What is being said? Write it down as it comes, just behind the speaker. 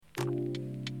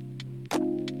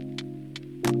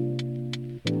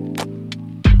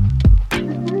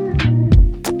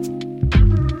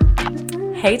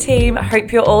Hey team,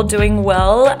 hope you're all doing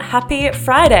well. Happy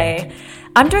Friday.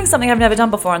 I'm doing something I've never done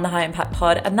before on the High Impact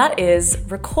Pod, and that is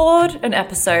record an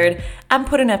episode and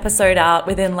put an episode out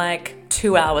within like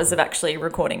 2 hours of actually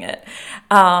recording it.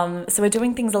 So we're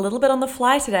doing things a little bit on the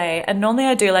fly today, and normally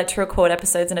I do like to record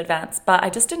episodes in advance, but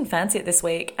I just didn't fancy it this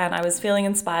week, and I was feeling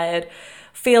inspired,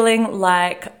 feeling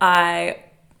like I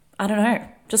don't know,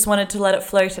 just wanted to let it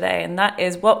flow today, and that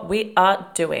is what we are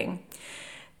doing.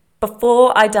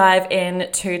 Before I dive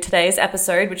into today's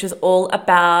episode, which is all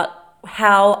about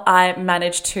how I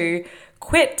managed to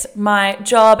quit my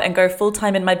job and go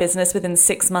full-time in my business within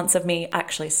 6 months of me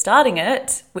actually starting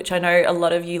it, which I know a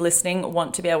lot of you listening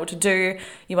want to be able to do.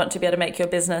 You want to be able to make your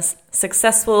business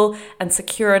successful and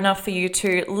secure enough for you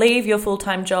to leave your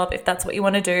full-time job if that's what you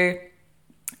want to do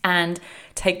and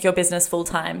take your business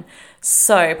full-time.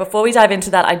 So before we dive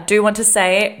into that, I do want to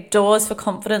say doors for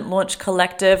Confident Launch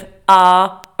Collective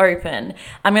are open.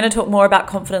 I'm going to talk more about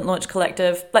Confident Launch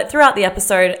Collective like throughout the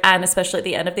episode and especially at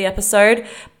the end of the episode.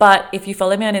 But if you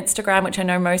follow me on Instagram, which I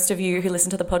know most of you who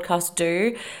listen to the podcast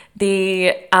do,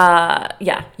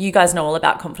 you guys know all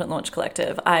about Confident Launch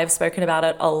Collective. I've spoken about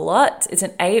it a lot. It's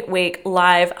an 8-week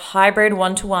live hybrid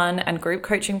one-to-one and group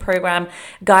coaching program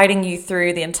guiding you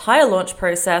through the entire launch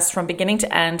process from beginning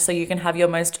to end so you can have your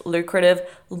most lucrative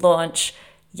launch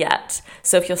yet.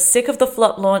 So if you're sick of the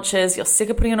flop launches, you're sick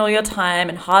of putting in all your time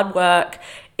and hard work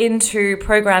into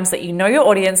programs that you know your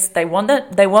audience, they want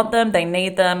them, they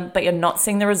need them, but you're not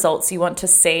seeing the results you want to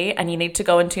see, and you need to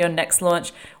go into your next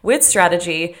launch with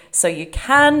strategy so you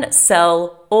can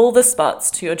sell all the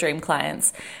spots to your dream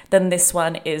clients, then this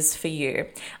one is for you.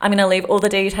 I'm going to leave all the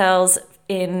details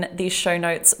in the show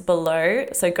notes below.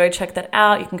 So go check that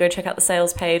out. You can go check out the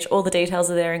sales page. All the details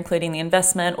are there, including the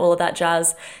investment, all of that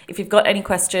jazz. If you've got any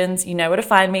questions, you know where to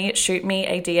find me. Shoot me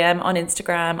a DM on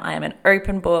Instagram. I am an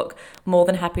open book, more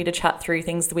than happy to chat through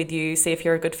things with you, see if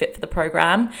you're a good fit for the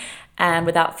program. And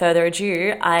without further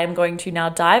ado, I am going to now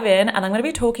dive in and I'm going to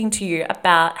be talking to you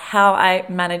about how I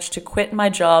managed to quit my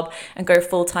job and go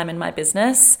full-time in my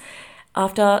business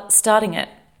after starting it.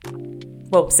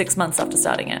 Well, 6 months after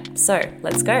starting it. So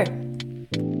let's go.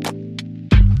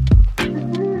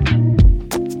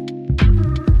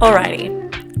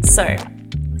 Alrighty. So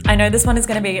I know this one is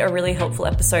going to be a really helpful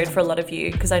episode for a lot of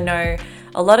you because I know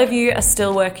a lot of you are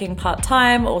still working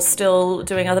part-time or still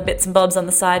doing other bits and bobs on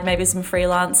the side, maybe some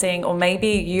freelancing, or maybe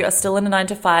you are still in a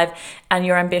 9-to-5 and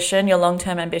your ambition, your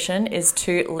long-term ambition is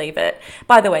to leave it.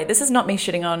 By the way, this is not me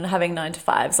shitting on having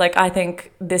 9-to-5s. Like, I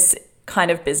think this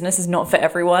kind of business is not for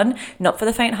everyone, not for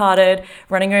the faint-hearted.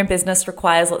 Running your own business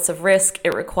requires lots of risk.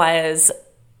 It requires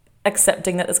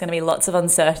accepting that there's going to be lots of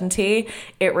uncertainty.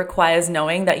 It requires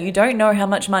knowing that you don't know how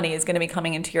much money is going to be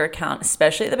coming into your account,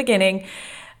 especially at the beginning,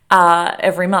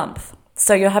 every month.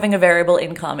 So you're having a variable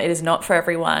income. It is not for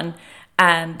everyone,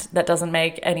 and that doesn't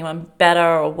make anyone better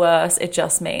or worse. It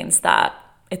just means that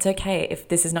it's okay if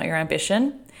this is not your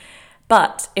ambition.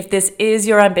 But if this is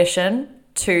your ambition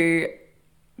to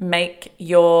make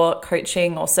your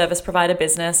coaching or service provider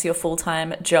business your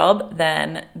full-time job,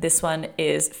 then this one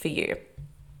is for you.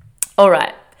 All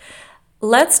right,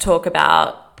 let's talk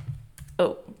about,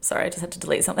 oh, sorry, I just had to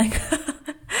delete something.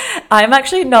 I'm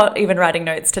actually not even writing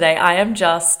notes today. I am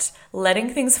just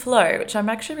letting things flow, which I'm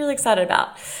actually really excited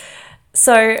about.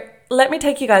 So let me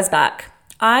take you guys back.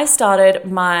 I started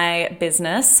my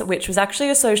business, which was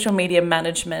actually a social media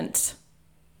management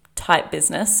type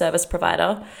business, service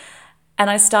provider. And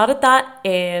I started that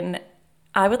in,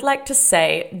 I would like to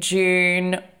say,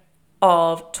 June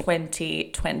of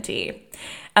 2020.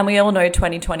 And we all know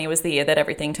 2020 was the year that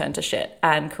everything turned to shit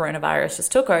and coronavirus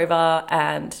just took over.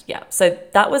 And yeah, so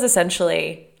that was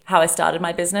essentially how I started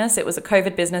my business. It was a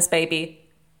COVID business, baby.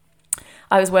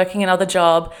 I was working another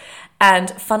job. And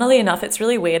funnily enough, it's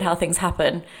really weird how things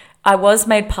happen. I was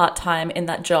made part-time in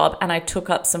that job and I took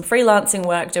up some freelancing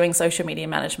work doing social media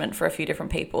management for a few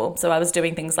different people. So I was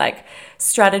doing things like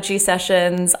strategy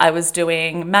sessions, I was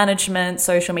doing management,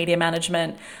 social media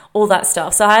management, all that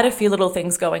stuff. So I had a few little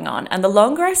things going on. And the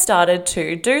longer I started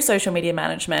to do social media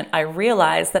management, I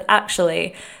realized that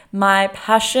actually my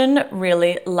passion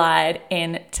really lied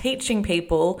in teaching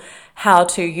people how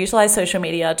to utilize social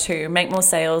media to make more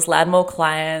sales, land more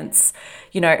clients,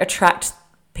 attract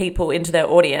people into their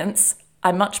audience.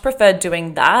 I much preferred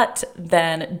doing that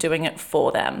than doing it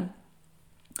for them.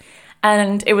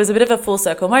 And it was a bit of a full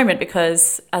circle moment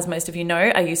because, as most of you know,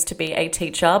 I used to be a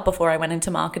teacher before I went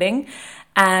into marketing.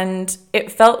 And it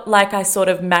felt like I sort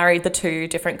of married the two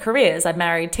different careers. I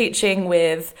married teaching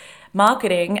with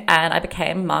marketing and I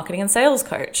became marketing and sales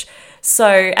coach. So,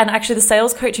 and actually the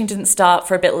sales coaching didn't start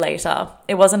for a bit later.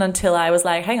 It wasn't until I was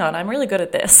like, hang on, I'm really good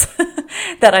at this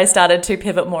that I started to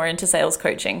pivot more into sales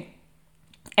coaching.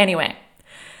 Anyway,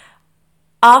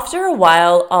 after a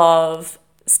while of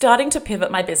starting to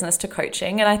pivot my business to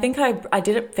coaching, and I think I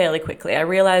did it fairly quickly. I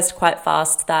realized quite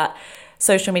fast that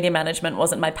social media management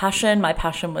wasn't my passion. My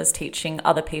passion was teaching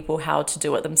other people how to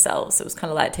do it themselves. It was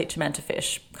kind of like teach a man to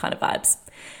fish kind of vibes.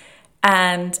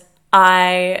 And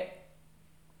I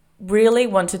really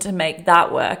wanted to make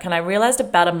that work. And I realized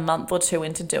about a month or two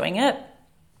into doing it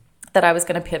that I was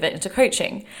going to pivot into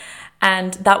coaching.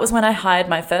 And that was when I hired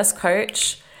my first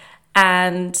coach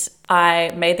and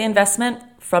I made the investment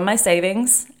from my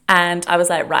savings. And I was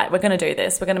like, right, we're going to do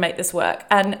this. We're going to make this work.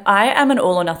 And I am an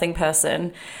all or nothing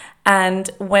person. And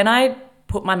when I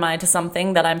put my mind to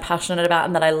something that I'm passionate about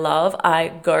and that I love, I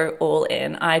go all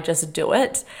in. I just do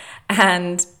it.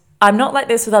 And I'm not like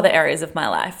this with other areas of my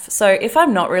life. So if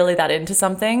I'm not really that into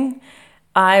something,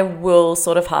 I will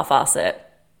sort of half-ass it,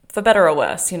 for better or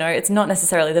worse. You know, it's not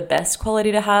necessarily the best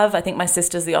quality to have. I think my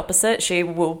sister's the opposite. She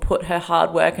will put her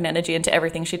hard work and energy into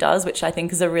everything she does, which I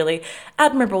think is a really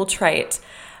admirable trait.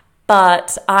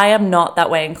 But I am not that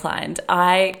way inclined.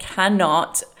 I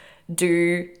cannot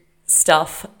do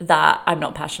stuff that I'm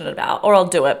not passionate about, or I'll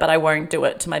do it, but I won't do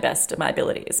it to my best of my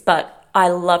abilities. But I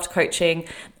loved coaching.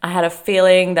 I had a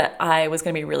feeling that I was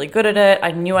going to be really good at it.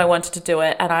 I knew I wanted to do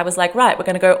it. And I was like, right, we're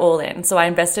going to go all in. So I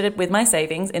invested it with my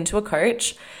savings into a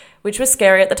coach, which was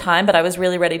scary at the time, but I was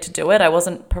really ready to do it. I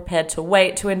wasn't prepared to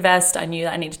wait to invest. I knew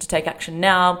that I needed to take action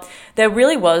now. There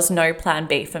really was no plan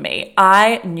B for me.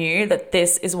 I knew that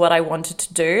this is what I wanted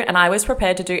to do, and I was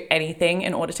prepared to do anything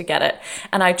in order to get it.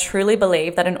 And I truly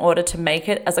believe that in order to make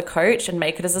it as a coach and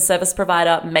make it as a service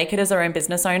provider, make it as our own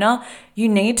business owner, you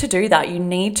need to do that. You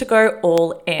need to go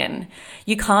all in.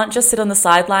 You can't just sit on the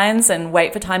sidelines and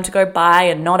wait for time to go by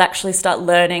and not actually start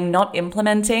learning, not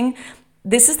implementing.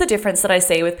 This is the difference that I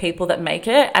see with people that make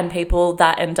it and people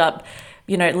that end up,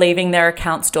 leaving their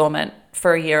accounts dormant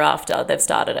for a year after they've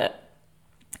started it.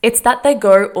 It's that they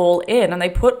go all in and they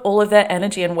put all of their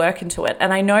energy and work into it.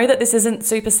 And I know that this isn't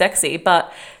super sexy,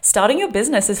 but starting your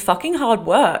business is fucking hard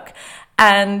work.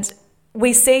 And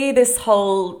we see this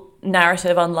whole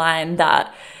narrative online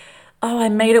that, oh, I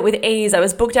made it with ease. I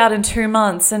was booked out in 2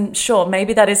 months. And sure,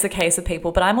 maybe that is the case with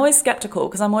people, but I'm always skeptical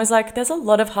because I'm always like, there's a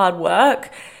lot of hard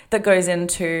work that goes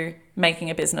into making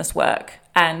a business work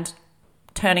and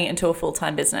turning it into a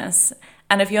full-time business.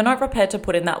 And if you're not prepared to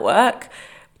put in that work,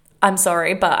 I'm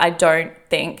sorry, but I don't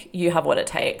think you have what it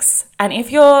takes. And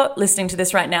if you're listening to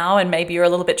this right now and maybe you're a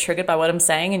little bit triggered by what I'm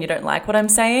saying and you don't like what I'm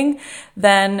saying,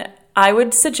 then I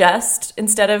would suggest,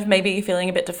 instead of maybe feeling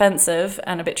a bit defensive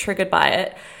and a bit triggered by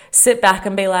it, sit back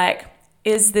and be like,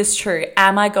 is this true?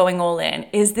 Am I going all in?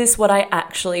 Is this what I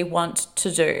actually want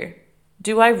to do?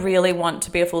 Do I really want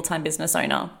to be a full-time business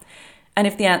owner? And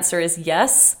if the answer is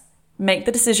yes, make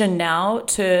the decision now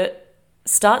to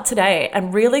start today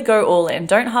and really go all in.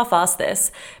 Don't half-ass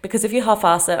this, because if you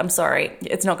half-ass it, I'm sorry,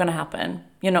 it's not going to happen.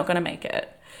 You're not going to make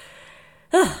it.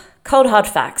 Ugh, cold hard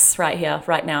facts right here,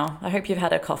 right now. I hope you've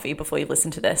had a coffee before you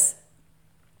listen to this.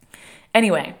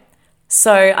 Anyway,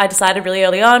 so I decided really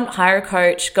early on, hire a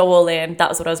coach, go all in. That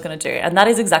was what I was going to do. And that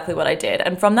is exactly what I did.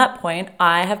 And from that point,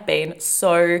 I have been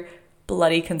so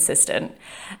bloody consistent.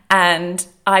 And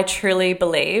I truly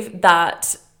believe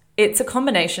that it's a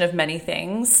combination of many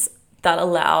things that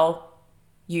allow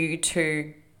you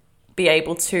to be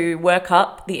able to work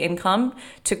up the income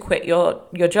to quit your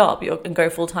job and go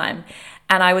full time.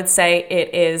 And I would say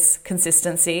it is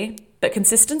consistency, but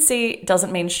consistency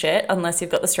doesn't mean shit unless you've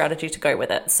got the strategy to go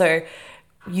with it. So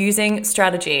using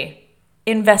strategy,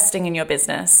 investing in your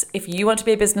business. If you want to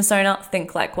be a business owner,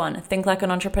 think like one. Think like an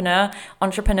entrepreneur.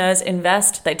 Entrepreneurs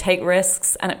invest, they take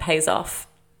risks, and it pays off.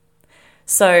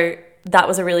 So that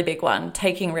was a really big one,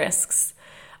 taking risks.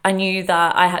 I knew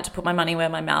that I had to put my money where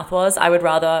my mouth was. I would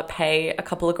rather pay a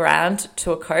couple of grand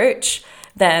to a coach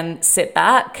than sit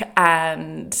back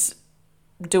and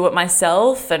do it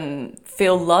myself and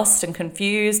feel lost and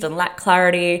confused and lack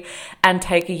clarity and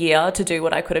take a year to do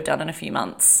what I could have done in a few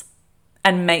months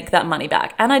and make that money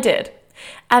back. And I did.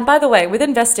 And by the way, with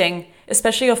investing,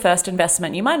 especially your first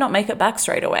investment, you might not make it back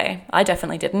straight away. I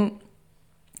definitely didn't.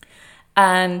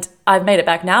 And I've made it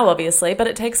back now, obviously, but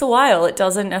it takes a while. It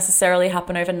doesn't necessarily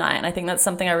happen overnight. And I think that's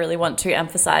something I really want to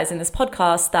emphasize in this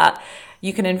podcast, that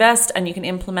You can invest and you can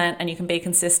implement and you can be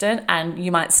consistent, and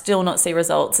you might still not see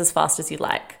results as fast as you'd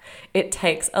like. It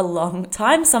takes a long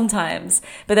time sometimes.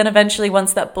 But then eventually,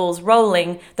 once that ball's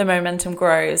rolling, the momentum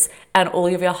grows and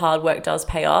all of your hard work does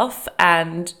pay off,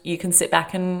 and you can sit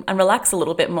back and relax a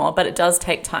little bit more, but it does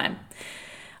take time.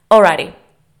 Alrighty.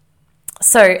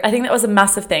 So I think that was a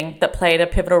massive thing that played a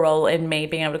pivotal role in me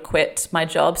being able to quit my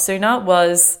job sooner,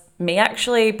 was me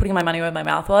actually putting my money where my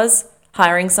mouth was,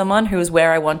 hiring someone who was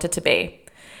where I wanted to be.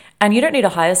 And you don't need to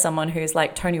hire someone who's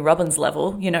like Tony Robbins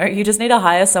level, you just need to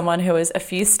hire someone who is a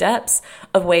few steps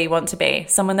of where you want to be,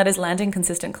 someone that is landing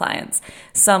consistent clients,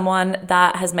 someone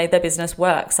that has made their business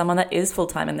work, someone that is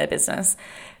full-time in their business.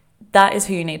 That is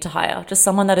who you need to hire, just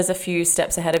someone that is a few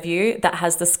steps ahead of you, that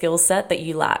has the skill set that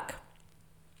you lack.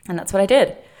 And that's what I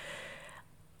did.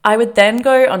 I would then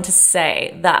go on to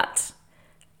say that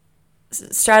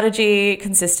strategy,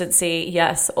 consistency,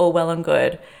 yes, all well and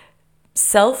good.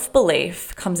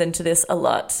 Self-belief comes into this a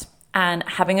lot, and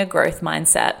having a growth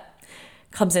mindset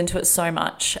comes into it so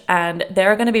much. And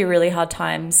there are going to be really hard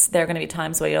times. There are going to be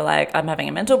times where you're like, I'm having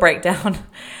a mental breakdown.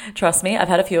 Trust me, I've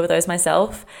had a few of those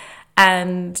myself.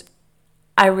 And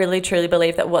I really truly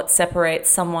believe that what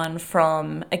separates someone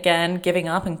from, again, giving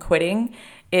up and quitting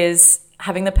is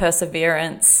having the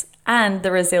perseverance and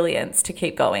the resilience to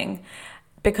keep going.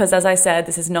 Because as I said,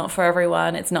 this is not for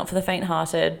everyone. It's not for the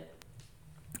faint-hearted.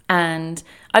 And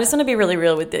I just want to be really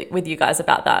real with you guys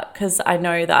about that, because I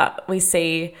know that we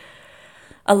see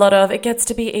a lot of it gets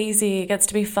to be easy, it gets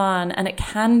to be fun, and it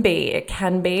can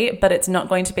be, but it's not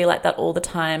going to be like that all the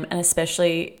time. And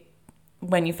especially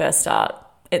when you first start,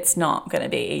 it's not going to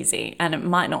be easy, and it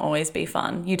might not always be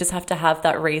fun. You just have to have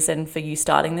that reason for you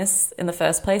starting this in the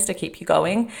first place to keep you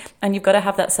going. And you've got to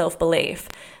have that self-belief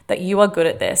that you are good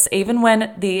at this, even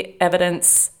when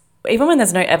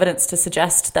there's no evidence to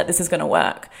suggest that this is going to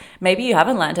work. Maybe you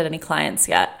haven't landed any clients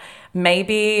yet.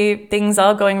 Maybe things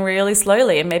are going really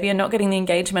slowly, and maybe you're not getting the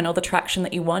engagement or the traction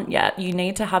that you want yet. You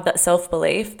need to have that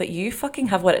self-belief that you fucking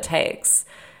have what it takes.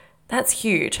 That's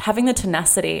huge. Having the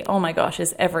tenacity, oh my gosh,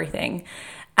 is everything.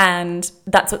 And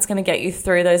that's what's going to get you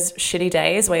through those shitty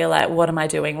days where you're like, what am I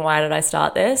doing? Why did I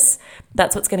start this?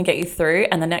 That's what's going to get you through.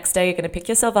 And the next day you're going to pick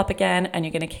yourself up again, and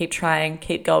you're going to keep trying,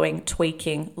 keep going,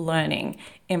 tweaking, learning,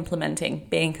 implementing,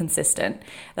 being consistent.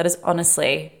 That is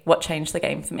honestly what changed the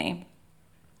game for me.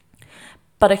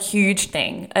 But a huge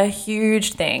thing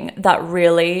that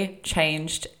really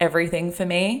changed everything for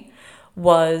me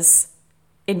was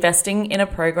investing in a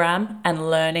program and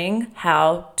learning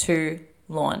how to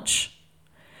launch.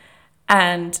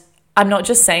 And I'm not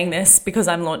just saying this because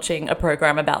I'm launching a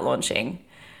program about launching.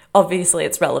 Obviously,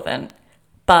 it's relevant.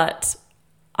 But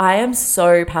I am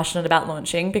so passionate about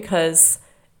launching because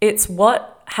it's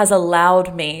what has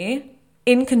allowed me,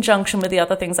 in conjunction with the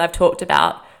other things I've talked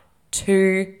about,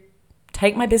 to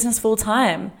take my business full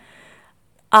time.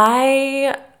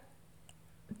 I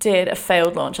did a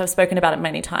failed launch. I've spoken about it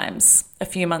many times a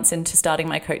few months into starting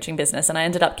my coaching business, and I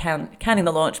ended up canning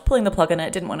the launch, pulling the plug on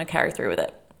it, didn't want to carry through with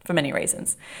it for many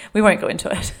reasons. We won't go into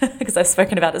it because I've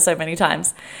spoken about it so many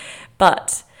times.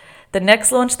 But the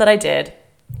next launch that I did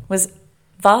was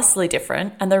vastly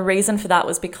different, and the reason for that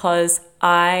was because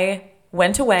I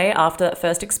went away after that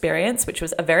first experience, which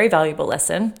was a very valuable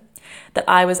lesson, that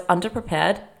I was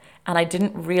underprepared and I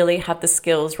didn't really have the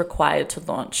skills required to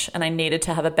launch, and I needed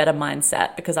to have a better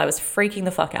mindset because I was freaking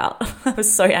the fuck out. I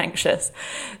was so anxious.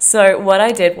 So what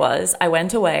I did was I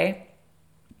went away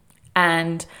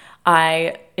and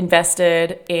I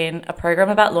invested in a program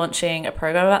about launching, a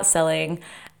program about selling,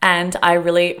 and I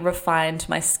really refined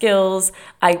my skills.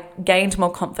 I gained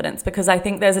more confidence because I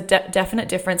think there's a definite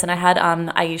difference. And I had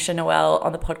Aisha Noel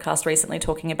on the podcast recently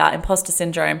talking about imposter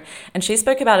syndrome, and she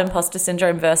spoke about imposter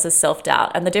syndrome versus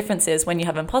self-doubt. And the difference is, when you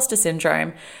have imposter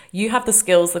syndrome, you have the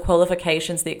skills, the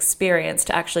qualifications, the experience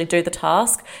to actually do the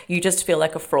task. You just feel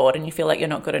like a fraud and you feel like you're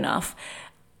not good enough.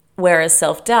 Whereas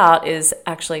self-doubt is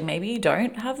actually maybe you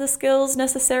don't have the skills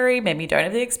necessary, maybe you don't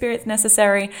have the experience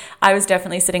necessary. I was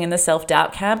definitely sitting in the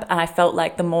self-doubt camp, and I felt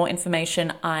like the more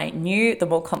information I knew, the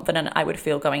more confident I would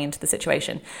feel going into the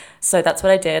situation. So that's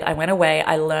what I did. I went away,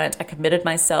 I learned, I committed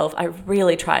myself. I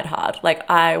really tried hard. Like,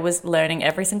 I was learning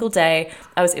every single day.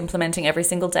 I was implementing every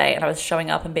single day, and I was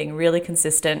showing up and being really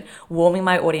consistent, warming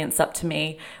my audience up to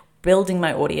me, building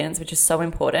my audience, which is so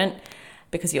important,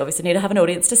 because you obviously need to have an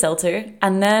audience to sell to.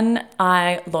 And then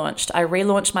I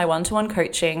relaunched my one-to-one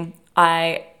coaching.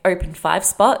 I opened 5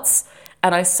 spots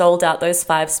and I sold out those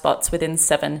 5 spots within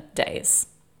 7 days.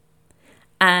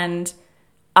 And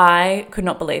I could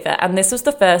not believe it. And this was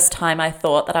the first time I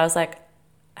thought that I was like,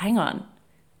 hang on,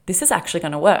 this is actually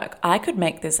going to work. I could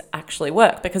make this actually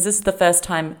work, because this is the first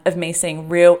time of me seeing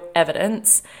real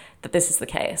evidence that this is the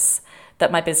case,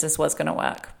 that my business was going to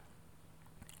work.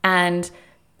 And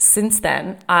since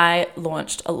then, I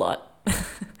launched a lot.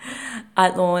 I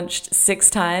launched 6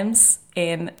 times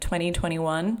in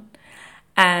 2021,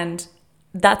 and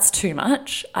that's too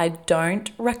much. I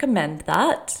don't recommend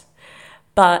that,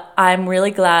 but I'm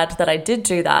really glad that I did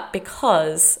do that,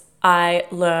 because I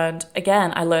learned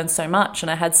so much,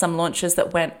 and I had some launches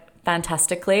that went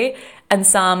fantastically and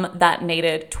some that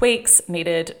needed tweaks,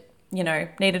 needed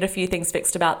a few things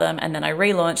fixed about them, and then I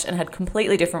relaunched and had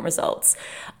completely different results.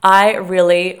 I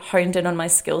really honed in on my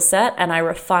skill set, and I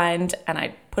refined, and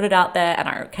I put it out there, and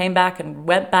I came back and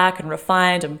went back and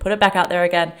refined and put it back out there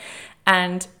again.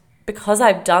 And because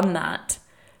I've done that,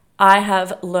 I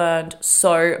have learned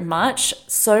so much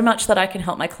that I can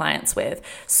help my clients with,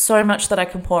 so much that I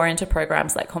can pour into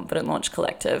programs like Confident Launch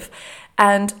Collective.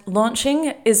 And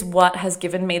launching is what has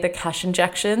given me the cash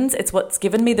injections. It's what's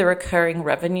given me the recurring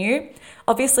revenue.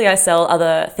 Obviously, I sell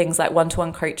other things like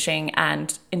one-to-one coaching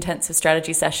and intensive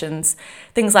strategy sessions,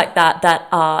 things like that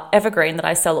are evergreen, that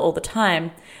I sell all the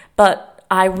time. But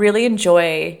I really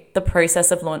enjoy the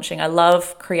process of launching. I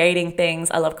love creating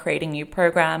things. I love creating new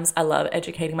programs. I love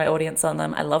educating my audience on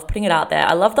them. I love putting it out there.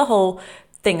 I love the whole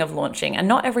thing of launching. And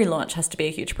not every launch has to be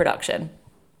a huge production.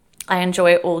 I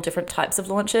enjoy all different types of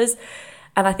launches.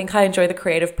 And I think I enjoy the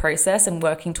creative process and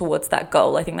working towards that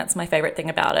goal. I think that's my favorite thing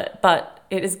about it. But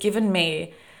it has given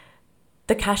me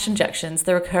the cash injections,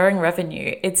 the recurring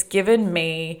revenue. It's given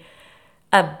me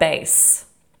a base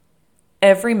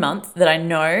every month that I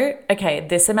know, okay,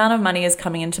 this amount of money is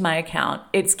coming into my account.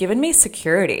 It's given me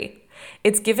security.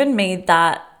 It's given me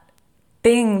that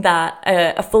thing that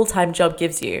a full-time job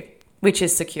gives you, which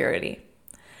is security.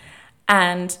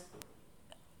 And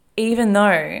even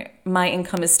though my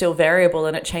income is still variable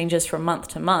and it changes from month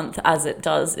to month, as it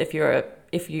does if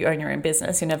you own your own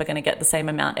business, you're never going to get the same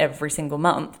amount every single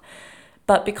month.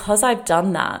 But because I've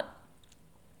done that,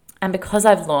 and because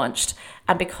I've launched,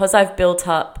 and because I've built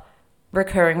up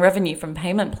recurring revenue from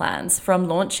payment plans, from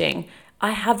launching,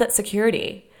 I have that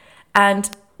security. And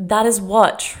that is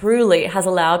what truly has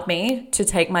allowed me to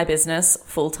take my business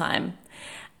full-time.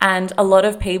 And a lot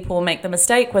of people make the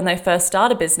mistake when they first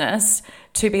start a business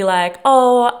to be like,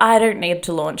 oh, I don't need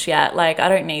to launch yet. Like, I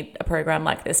don't need a program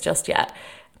like this just yet,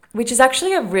 which is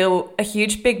actually a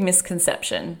huge, big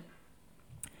misconception.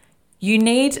 You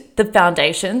need the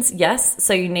foundations, yes.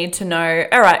 So you need to know,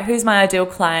 all right, who's my ideal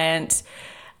client?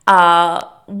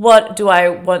 What do I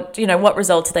want? What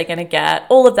results are they going to get?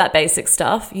 All of that basic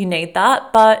stuff. You need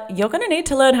that, but you're going to need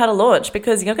to learn how to launch,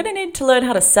 because you're going to need to learn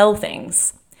how to sell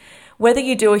things. Whether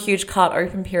you do a huge cart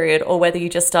open period or whether you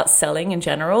just start selling in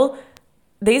general,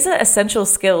 these are essential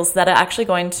skills that are actually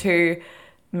going to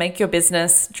make your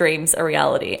business dreams a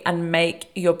reality and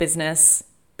make your business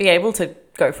be able to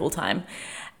go full time.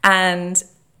 And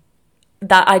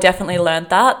that I definitely learned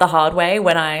that the hard way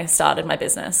when I started my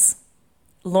business.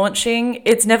 Launching,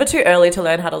 it's never too early to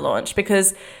learn how to launch,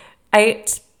 because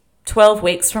 8-12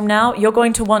 weeks from now, you're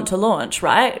going to want to launch,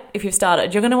 right? If you've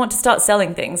started, you're going to want to start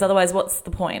selling things. Otherwise, what's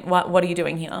the point? What are you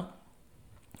doing here?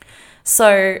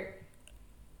 So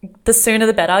the sooner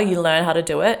the better you learn how to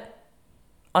do it.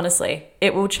 Honestly,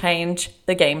 it will change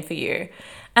the game for you.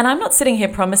 And I'm not sitting here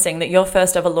promising that your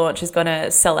first ever launch is going to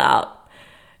sell out.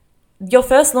 Your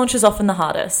first launch is often the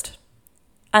hardest.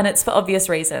 And it's for obvious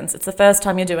reasons. It's the first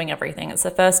time you're doing everything. It's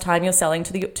the first time you're selling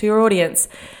to your audience.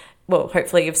 Well,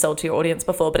 hopefully you've sold to your audience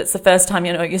before, but it's the first time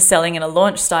you're selling in a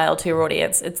launch style to your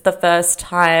audience. It's the first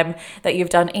time that you've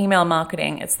done email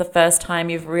marketing. It's the first time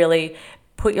you've really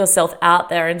put yourself out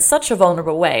there in such a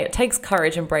vulnerable way. It takes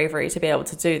courage and bravery to be able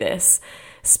to do this,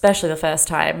 especially the first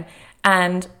time.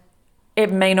 And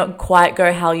it may not quite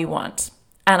go how you want.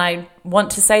 And I want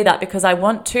to say that because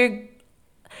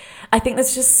I think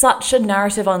there's just such a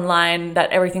narrative online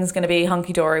that everything's going to be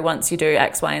hunky-dory once you do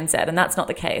X, Y, and Z, and that's not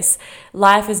the case.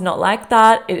 Life is not like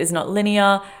that. It is not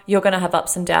linear. You're going to have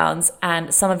ups and downs,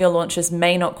 and some of your launches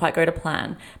may not quite go to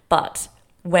plan. But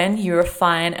when you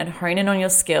refine and hone in on your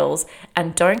skills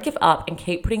and don't give up and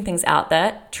keep putting things out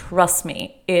there, trust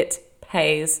me, it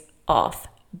pays off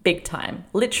big time,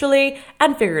 literally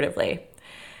and figuratively.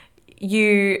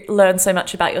 You learn so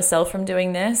much about yourself from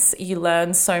doing this. You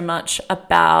learn so much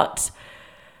about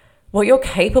what you're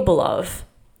capable of.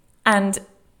 And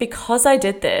because I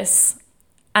did this,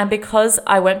 and because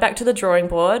I went back to the drawing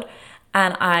board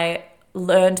and I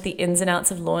learned the ins and outs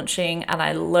of launching, and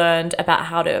I learned about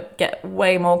how to get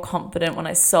way more confident when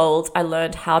I sold, I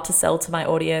learned how to sell to my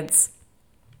audience.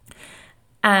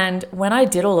 And when I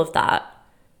did all of that,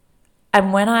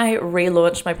 And when I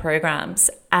relaunched my programs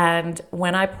and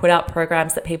when I put out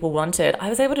programs that people wanted, I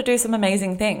was able to do some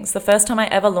amazing things. The first time I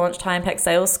ever launched High Impact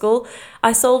Sales School,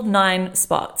 I sold 9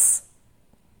 spots.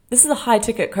 This is a high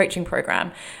ticket coaching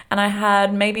program, and I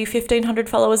had maybe 1,500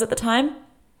 followers at the time.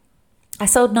 I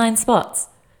sold 9 spots.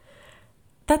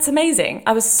 That's amazing.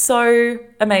 I was so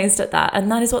amazed at that, and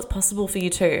that is what's possible for you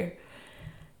too.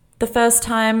 The first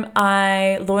time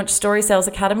I launched Story Sales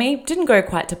Academy didn't go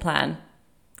quite to plan.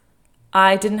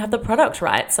 I didn't have the product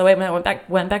right, so I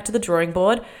went back to the drawing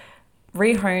board,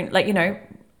 rejigged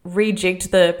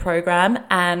the program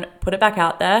and put it back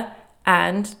out there,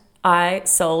 and I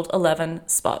sold 11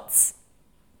 spots.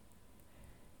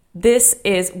 This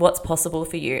is what's possible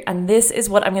for you, and this is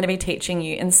what I'm going to be teaching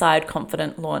you inside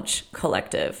Confident Launch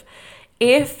Collective.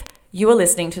 If you are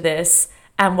listening to this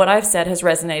and what I've said has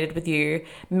resonated with you,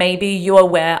 maybe you are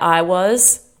where I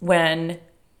was when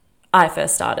I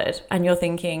first started and you're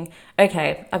thinking,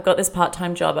 okay, I've got this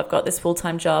part-time job, I've got this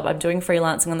full-time job, I'm doing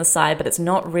freelancing on the side, but it's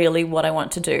not really what I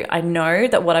want to do. I know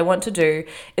that what I want to do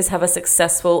is have a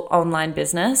successful online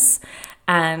business,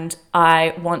 and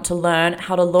I want to learn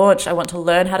how to launch, I want to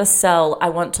learn how to sell, I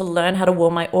want to learn how to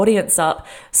warm my audience up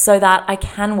so that I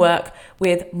can work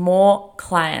with more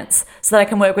clients, so that I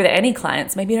can work with any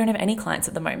clients. Maybe you don't have any clients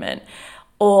at the moment.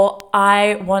 Or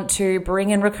I want to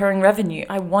bring in recurring revenue.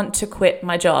 I want to quit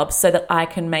my job so that I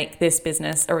can make this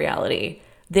business a reality.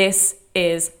 This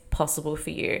is possible for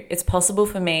you. It's possible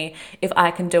for me. If I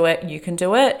can do it, you can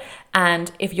do it.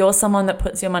 And if you're someone that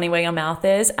puts your money where your mouth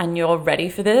is and you're ready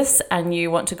for this and you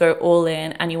want to go all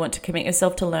in and you want to commit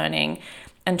yourself to learning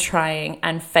and trying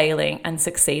and failing and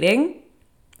succeeding,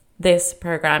 this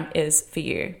program is for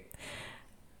you.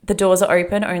 The doors are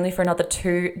open only for another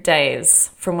 2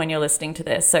 days from when you're listening to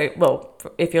this. So, well,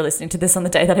 if you're listening to this on the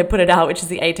day that I put it out, which is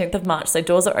the 18th of March. So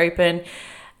doors are open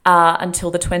until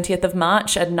the 20th of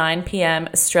March at 9 p.m.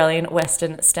 Australian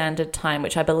Western Standard Time,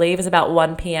 which I believe is about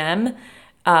 1 p.m.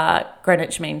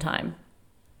 Greenwich Mean Time.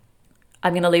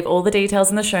 I'm going to leave all the details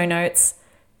in the show notes.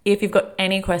 If you've got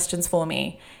any questions for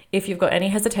me, if you've got any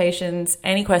hesitations,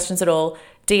 any questions at all,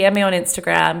 DM me on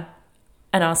Instagram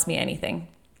and ask me anything.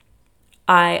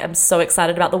 I am so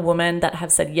excited about the women that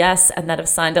have said yes and that have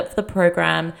signed up for the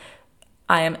program.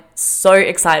 I am so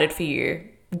excited for you.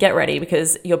 Get ready,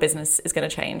 because your business is going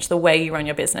to change. The way you run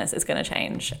your business is going to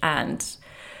change. And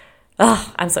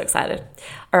I'm so excited.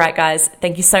 All right, guys,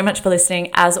 thank you so much for listening.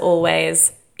 As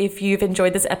always, if you've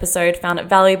enjoyed this episode, found it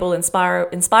valuable,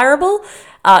 inspirational,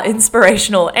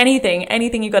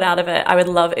 anything you got out of it, I would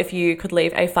love if you could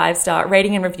leave a 5-star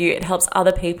rating and review. It helps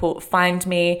other people find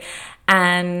me.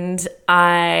 And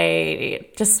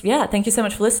thank you so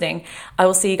much for listening. I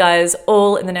will see you guys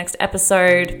all in the next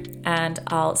episode, and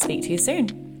I'll speak to you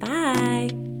soon.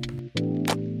 Bye.